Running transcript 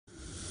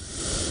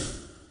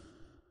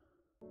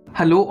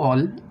Hello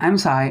all, I'm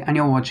Sai and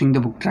you're watching The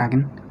Book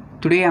Dragon.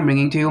 Today I'm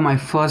bringing to you my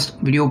first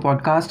video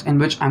podcast in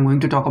which I'm going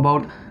to talk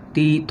about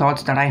the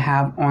thoughts that I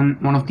have on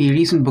one of the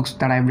recent books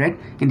that I've read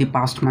in the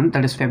past month,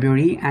 that is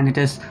February, and it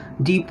is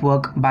Deep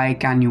Work by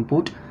Cal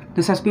Newport.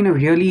 This has been a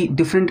really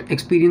different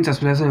experience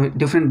as well as a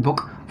different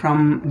book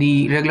from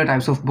the regular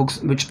types of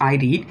books which I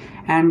read,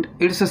 and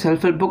it is a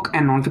self-help book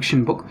and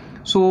non-fiction book.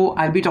 So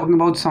I'll be talking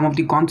about some of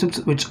the concepts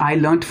which I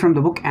learned from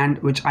the book and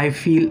which I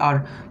feel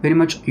are very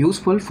much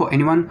useful for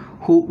anyone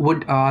who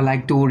would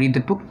like to read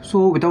the book.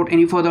 So without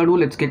any further ado,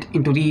 let's get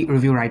into the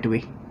review right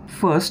away.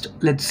 First,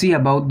 let's see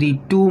about the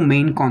two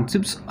main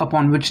concepts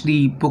upon which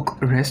the book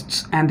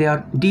rests, and they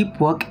are deep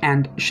work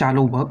and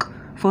shallow work.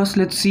 First,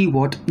 let's see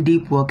what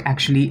deep work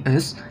actually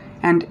is.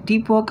 And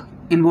deep work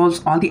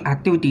involves all the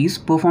activities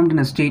performed in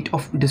a state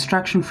of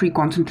distraction-free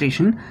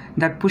concentration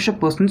that push a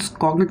person's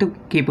cognitive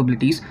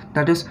capabilities,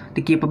 that is,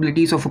 the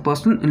capabilities of a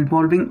person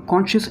involving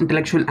conscious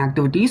intellectual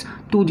activities,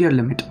 to their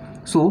limit.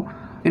 So,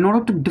 in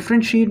order to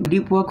differentiate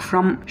deep work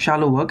from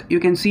shallow work, you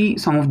can see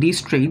some of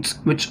these traits,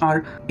 which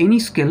are any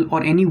skill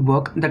or any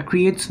work that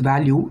creates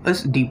value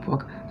is deep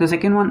work. The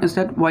second one is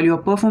that while you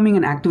are performing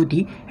an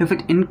activity, if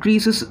it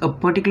increases a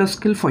particular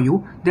skill for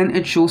you, then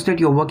it shows that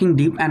you're working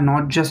deep and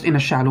not just in a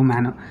shallow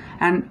manner.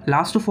 And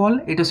last of all,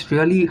 it is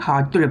really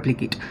hard to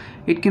replicate.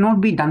 It cannot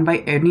be done by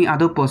any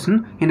other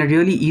person in a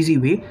really easy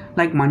way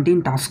like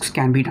mundane tasks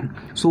can be done.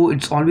 So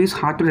it's always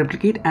hard to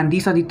replicate, and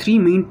these are the three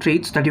main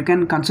traits that you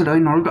can consider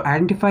in order to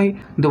identify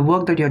the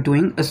work that you're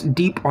doing is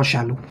deep or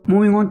shallow.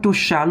 Moving on to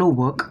shallow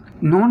work.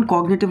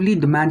 Non-cognitively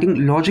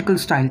demanding logical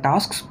style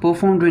tasks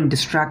performed when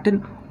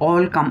distracted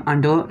all come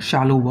under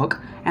shallow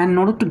work. And in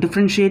order to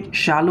differentiate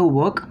shallow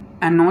work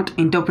and not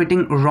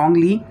interpreting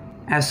wrongly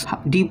as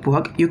deep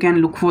work, you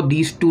can look for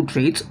these two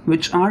traits,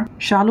 which are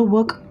shallow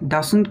work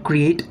doesn't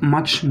create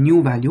much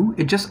new value,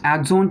 it just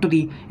adds on to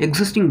the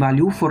existing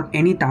value for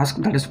any task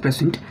that is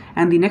present.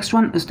 And the next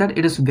one is that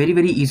it is very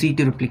easy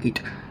to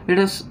replicate. It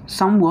is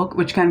some work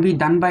which can be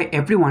done by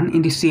everyone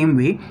in the same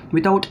way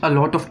without a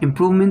lot of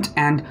improvement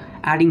and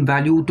adding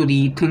value to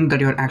the thing that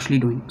you're actually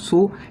doing.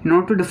 So in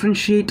order to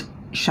differentiate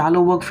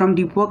shallow work from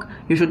deep work,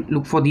 you should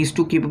look for these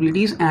two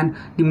capabilities. And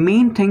the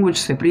main thing which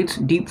separates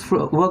deep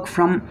work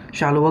from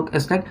shallow work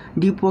is that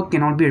deep work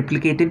cannot be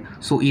replicated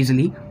so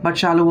easily, but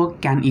shallow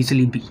work can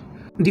easily be.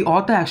 The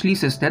author actually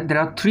says that there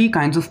are three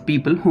kinds of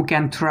people who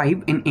can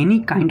thrive in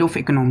any kind of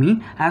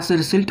economy as a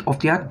result of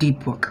their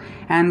deep work.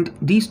 And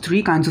these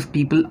three kinds of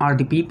people are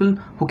the people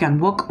who can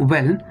work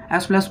well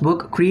as well as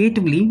work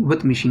creatively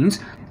with machines.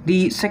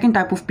 The second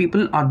type of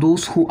people are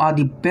those who are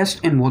the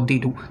best in what they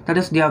do. That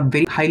is, they are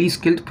very highly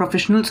skilled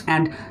professionals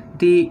and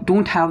they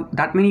don't have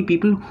that many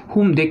people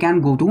whom they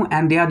can go to,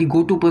 and they are the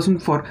go-to person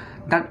for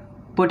that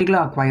particular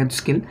acquired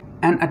skill.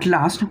 And at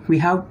last, we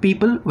have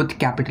people with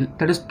capital.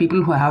 That is,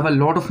 people who have a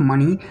lot of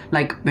money,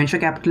 like venture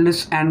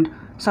capitalists and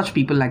such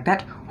people like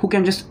that, who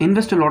can just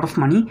invest a lot of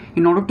money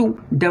in order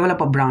to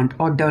develop a brand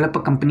or develop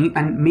a company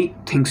and make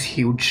things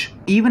huge.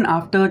 Even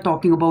after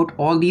talking about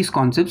all these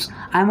concepts,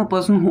 I am a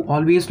person who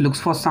always looks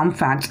for some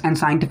facts and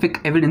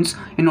scientific evidence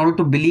in order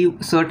to believe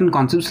certain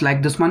concepts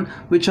like this one,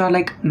 which are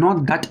like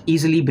not that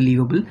easily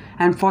believable.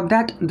 And for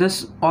that,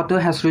 this author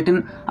has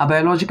written a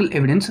biological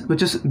evidence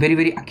which is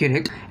very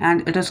accurate,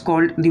 and it is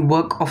called the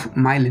work of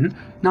myelin.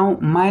 Now,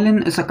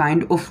 myelin is a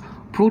kind of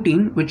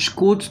protein which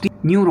codes the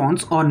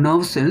neurons or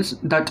nerve cells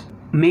that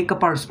make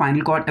up our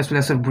spinal cord as well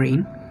as our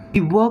brain.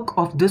 The work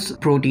of this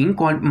protein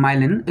called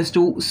myelin is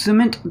to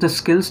cement the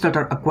skills that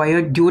are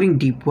acquired during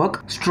deep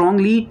work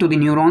strongly to the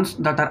neurons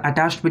that are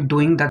attached with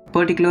doing that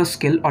particular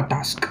skill or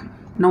task.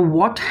 Now,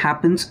 what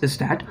happens is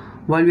that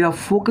while we are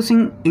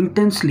focusing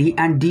intensely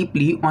and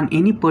deeply on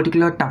any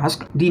particular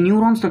task, the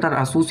neurons that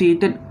are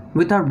associated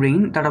with our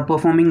brain that are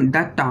performing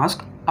that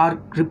task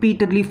are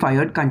repeatedly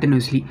fired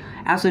continuously.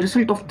 As a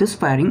result of this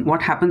firing,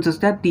 what happens is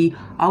that the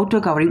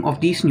outer covering of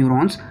these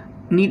neurons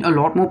need a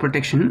lot more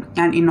protection,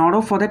 and in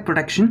order for that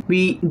protection,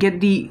 we get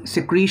the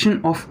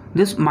secretion of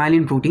this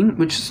myelin protein,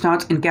 which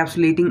starts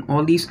encapsulating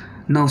all these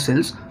nerve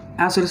cells,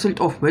 as a result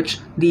of which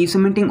the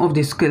cementing of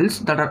the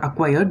skills that are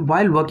acquired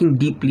while working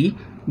deeply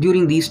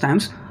during these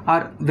times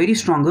are very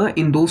stronger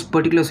in those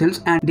particular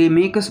cells, and they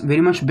make us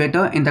very much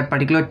better in that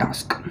particular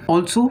task.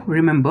 Also,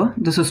 remember,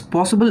 this is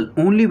possible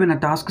only when a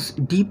task is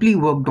deeply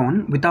worked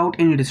on without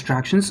any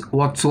distractions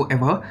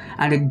whatsoever,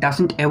 and it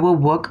doesn't ever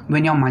work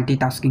when you're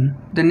multitasking.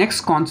 The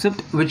next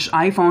concept which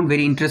I found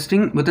very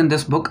interesting within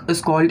this book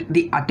is called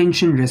the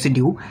attention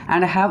residue,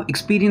 and I have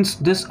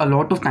experienced this a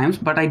lot of times,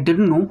 but I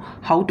didn't know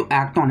how to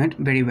act on it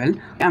very well.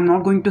 I'm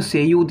not going to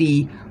say you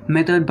the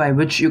method by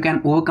which you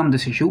can overcome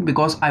this issue,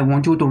 because I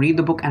want you to read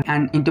the book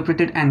and interpret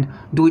it and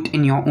do it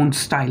in your own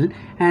style.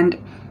 And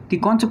the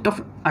concept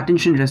of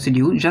attention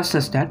residue just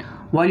says that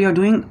while you're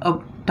doing a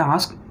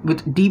task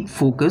with deep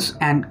focus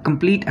and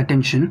complete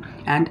attention,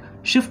 and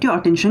shift your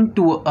attention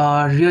to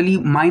a really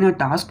minor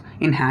task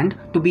in hand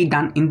to be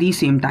done in the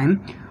same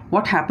time,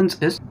 what happens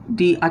is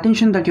the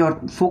attention that you're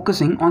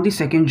focusing on the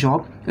second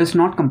job is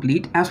not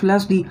complete, as well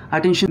as the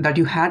attention that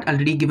you had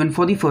already given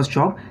for the first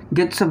job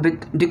gets a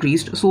bit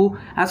decreased. So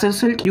as a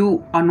result,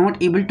 you are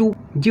not able to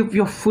give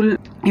your full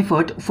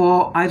effort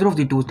for either of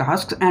the two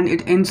tasks, and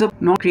it ends up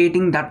not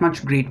creating that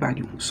much great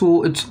value.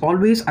 So it's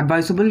always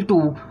advisable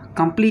to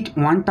complete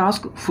one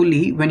task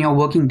fully when you're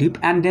working deep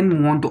and then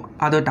move on to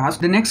other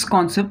tasks. The next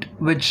concept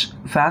which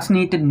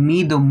fascinated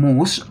me the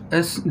most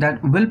is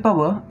that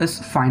willpower is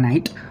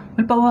finite.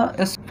 Willpower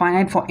is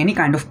finite for any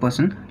kind of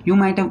person. You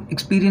might have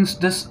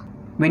experienced this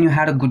when you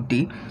had a good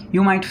day.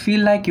 You might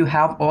feel like you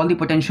have all the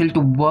potential to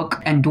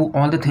work and do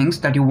all the things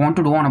that you want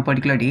to do on a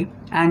particular day,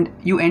 and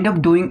you end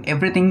up doing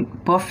everything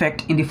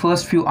perfect in the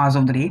first few hours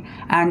of the day,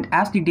 and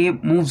as the day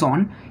moves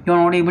on, you're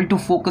not able to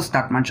focus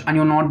that much and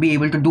you'll not be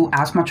able to do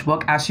as much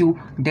work as you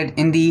did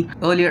in the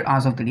earlier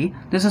hours of the day.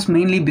 This is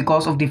mainly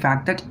because of the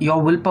fact that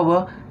your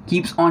willpower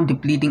keeps on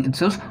depleting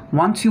itself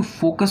once you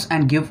focus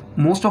and give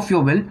most of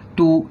your will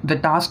to the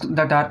tasks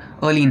that are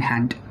early in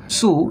hand.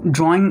 So,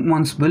 drawing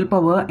one's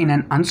willpower in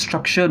an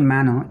unstructured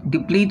manner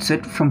depletes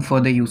it from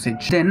further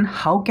usage. Then,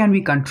 how can we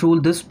control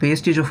this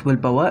wastage of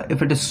willpower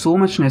if it is so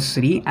much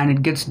necessary and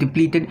it gets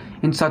depleted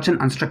in such an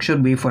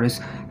unstructured way for us?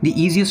 The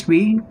easiest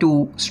way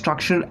to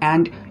structure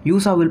and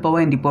use our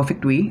willpower in the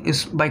perfect way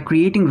is by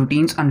creating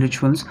routines and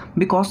rituals,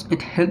 because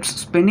it helps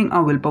spending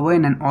our willpower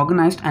in an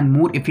organized and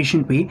more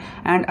efficient way,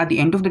 and at the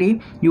end of the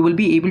day, you will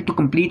be able to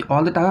complete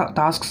all the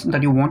tasks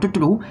that you wanted to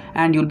do,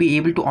 and you'll be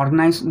able to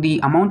organize the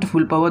amount of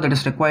willpower that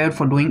is required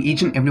for doing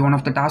each and every one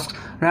of the tasks,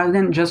 rather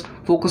than just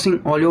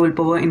focusing all your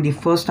willpower in the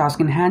first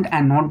task in hand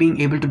and not being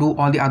able to do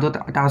all the other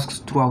tasks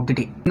throughout the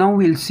day. Now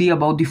we'll see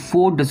about the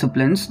 4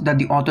 disciplines that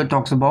the author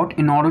talks about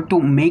in order to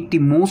make the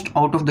most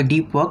out of the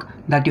deep work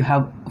that you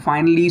have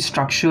finally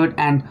structured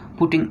and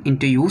putting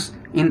into use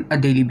in a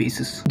daily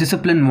basis.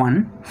 Discipline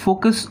 1.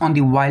 Focus on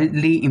the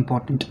wildly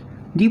important.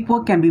 Deep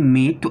work can be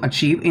made to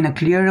achieve in a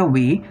clearer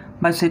way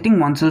by setting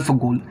oneself a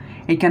goal.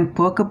 It can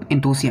perk up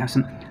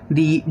enthusiasm.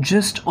 The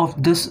gist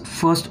of this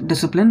first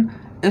discipline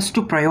is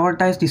to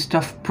prioritize the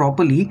stuff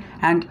properly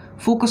and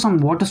focus on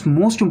what is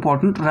most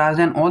important rather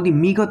than all the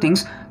meager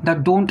things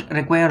that don't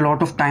require a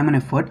lot of time and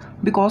effort,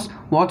 because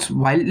what's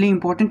wildly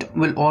important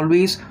will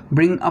always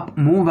bring up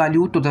more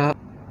value to the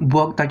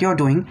work that you're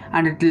doing,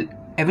 and it will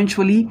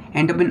eventually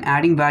end up in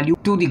adding value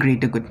to the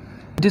greater good.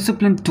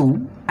 Discipline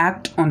 2.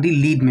 Act on the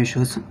lead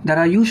measures. There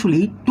are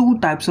usually 2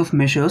 types of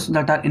measures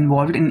that are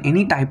involved in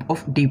any type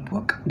of deep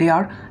work. They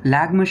are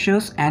lag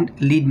measures and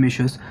lead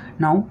measures.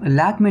 Now,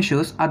 lag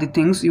measures are the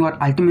things you are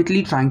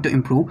ultimately trying to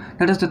improve.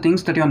 That is the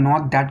things that you're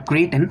not that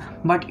great in,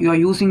 but you are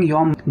using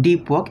your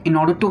deep work in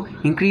order to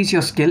increase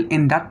your skill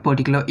in that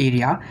particular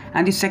area.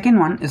 And the second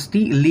one is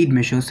the lead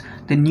measures,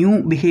 the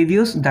new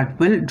behaviors that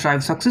will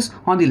drive success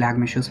on the lag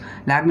measures.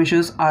 Lag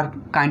measures are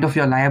kind of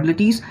your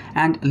liabilities,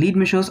 and lead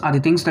measures are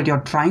the things that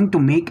you're trying to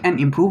make and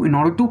improve in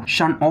order to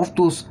shun off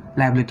those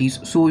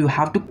liabilities. So you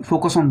have to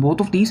focus on both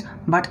of these,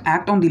 but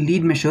act on the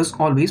lead measures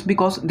always,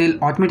 because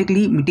they'll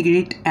automatically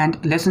mitigate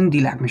and lessen the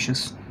lag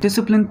measures.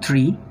 Discipline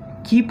 3.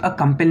 Keep a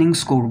compelling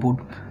scoreboard.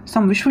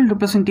 Some visual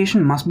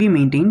representation must be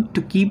maintained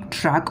to keep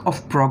track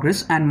of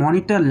progress and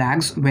monitor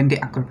lags when they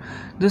occur.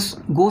 This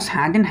goes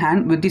hand in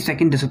hand with the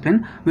second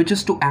discipline, which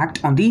is to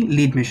act on the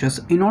lead measures.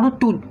 In order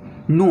to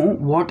know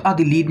what are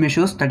the lead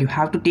measures that you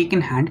have to take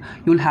in hand,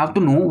 you'll have to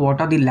know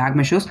what are the lag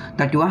measures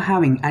that you are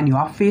having and you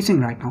are facing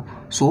right now.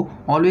 So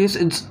always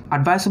it's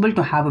advisable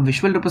to have a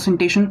visual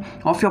representation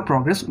of your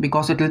progress,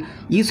 because it will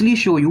easily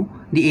show you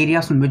the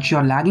areas in which you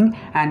are lagging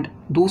and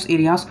those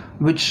areas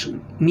which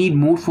need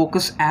more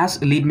focus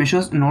as lead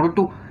measures in order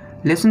to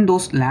lessen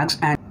those lags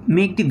and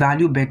make the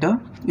value better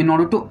in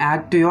order to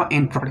add to your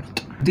end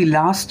product. The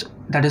last,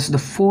 that is the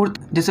 4th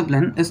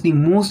discipline, is the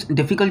most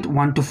difficult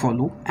one to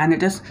follow, and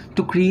it is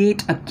to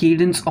create a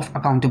cadence of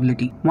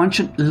accountability. One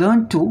should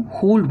learn to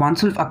hold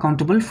oneself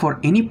accountable for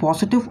any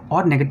positive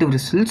or negative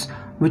results,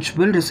 which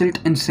will result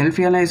in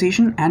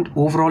self-realization and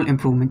overall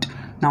improvement.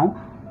 Now,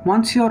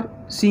 once you're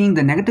seeing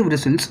the negative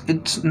results,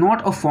 it's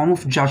not a form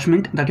of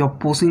judgment that you're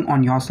posing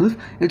on yourself.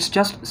 It's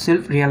just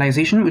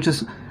self-realization, which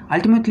is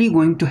ultimately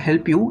going to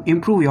help you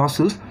improve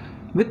yourself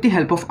with the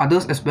help of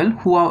others as well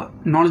who are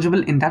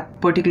knowledgeable in that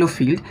particular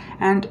field.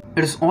 And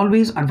it is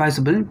always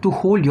advisable to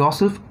hold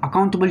yourself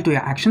accountable to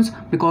your actions,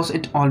 because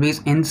it always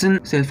ends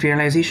in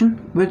self-realization,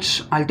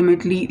 which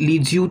ultimately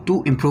leads you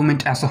to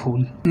improvement as a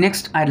whole.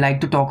 Next, I'd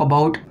like to talk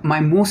about my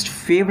most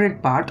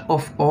favorite part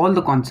of all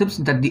the concepts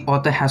that the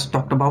author has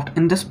talked about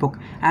in this book,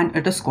 and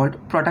it is called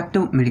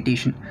productive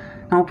meditation.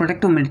 Now,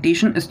 productive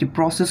meditation is the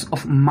process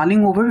of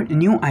mulling over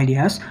new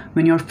ideas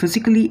when you're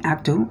physically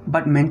active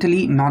but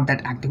mentally not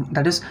that active.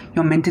 That is,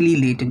 you're mentally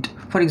latent.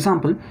 For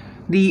example,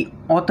 the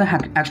author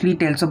actually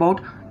tells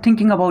about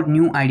thinking about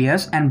new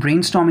ideas and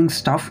brainstorming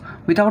stuff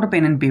without a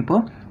pen and paper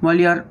while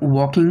you're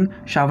walking,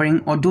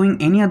 showering, or doing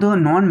any other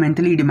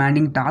non-mentally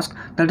demanding task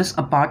that is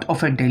a part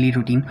of a daily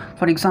routine.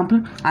 For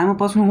example, I'm a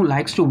person who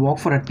likes to walk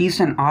for at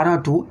least an hour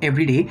or 2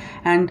 every day,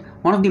 and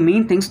one of the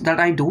main things that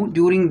I do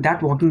during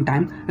that walking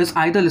time is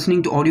either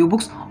listening to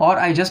audiobooks or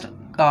I just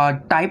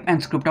type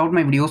and script out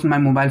my videos on my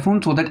mobile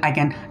phone so that I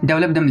can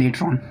develop them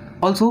later on.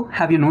 Also,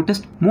 have you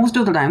noticed most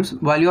of the times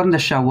while you're in the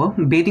shower,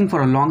 bathing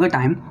for a longer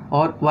time,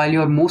 or while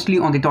you're mostly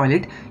on the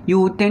toilet,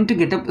 you tend to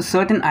get up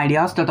certain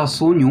ideas that are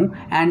so new,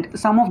 and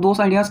some of those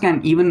ideas can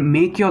even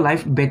make your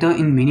life better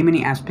in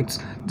many aspects.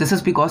 This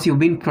is because you've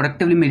been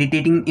productively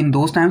meditating in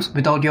those times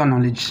without your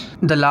knowledge.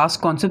 The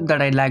last concept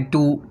that I'd like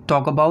to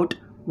talk about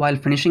while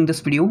finishing this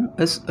video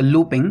is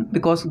looping,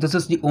 because this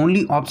is the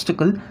only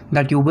obstacle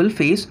that you will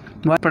face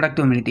while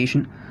productive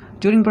meditation.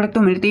 During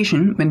productive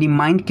meditation, when the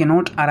mind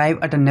cannot arrive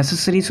at a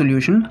necessary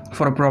solution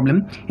for a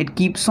problem, it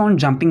keeps on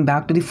jumping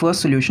back to the first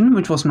solution,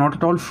 which was not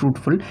at all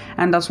fruitful,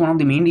 and that's one of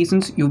the main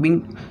reasons you've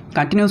been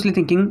continuously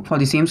thinking for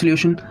the same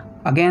solution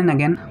again and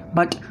again.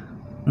 But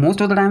most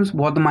of the times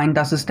what the mind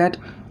does is that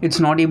it's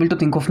not able to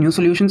think of new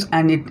solutions,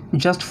 and it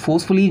just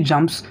forcefully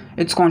jumps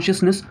its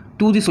consciousness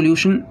to the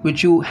solution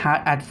which you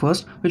had at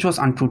first, which was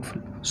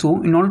unfruitful.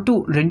 So in order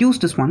to reduce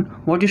this one,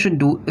 what you should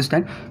do is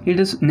that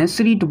it is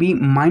necessary to be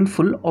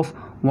mindful of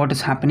what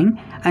is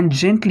happening and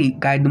gently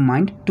guide the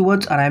mind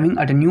towards arriving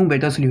at a new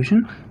better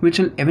solution which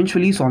will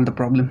eventually solve the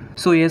problem.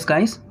 So yes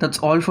guys, that's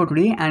all for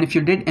today, and if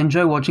you did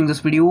enjoy watching this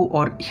video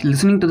or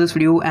listening to this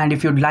video, and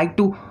if you'd like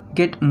to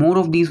get more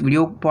of these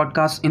video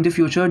podcasts in the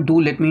future, do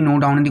let me know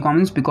down in the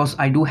comments, because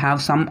I do have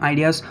some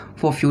ideas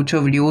for future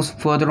videos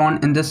further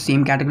on in this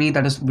same category,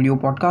 that is video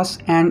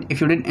podcasts. And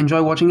if you did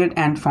enjoy watching it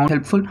and found it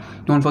helpful,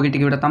 don't forget to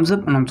give it a thumbs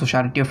up and also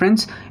share it to your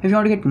friends. If you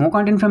want to get more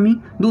content from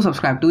me, do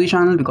subscribe to the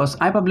channel, because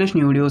I publish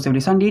new videos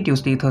every Sunday,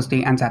 Tuesday,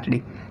 Thursday and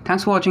Saturday.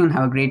 Thanks for watching and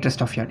have a great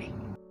rest of your day.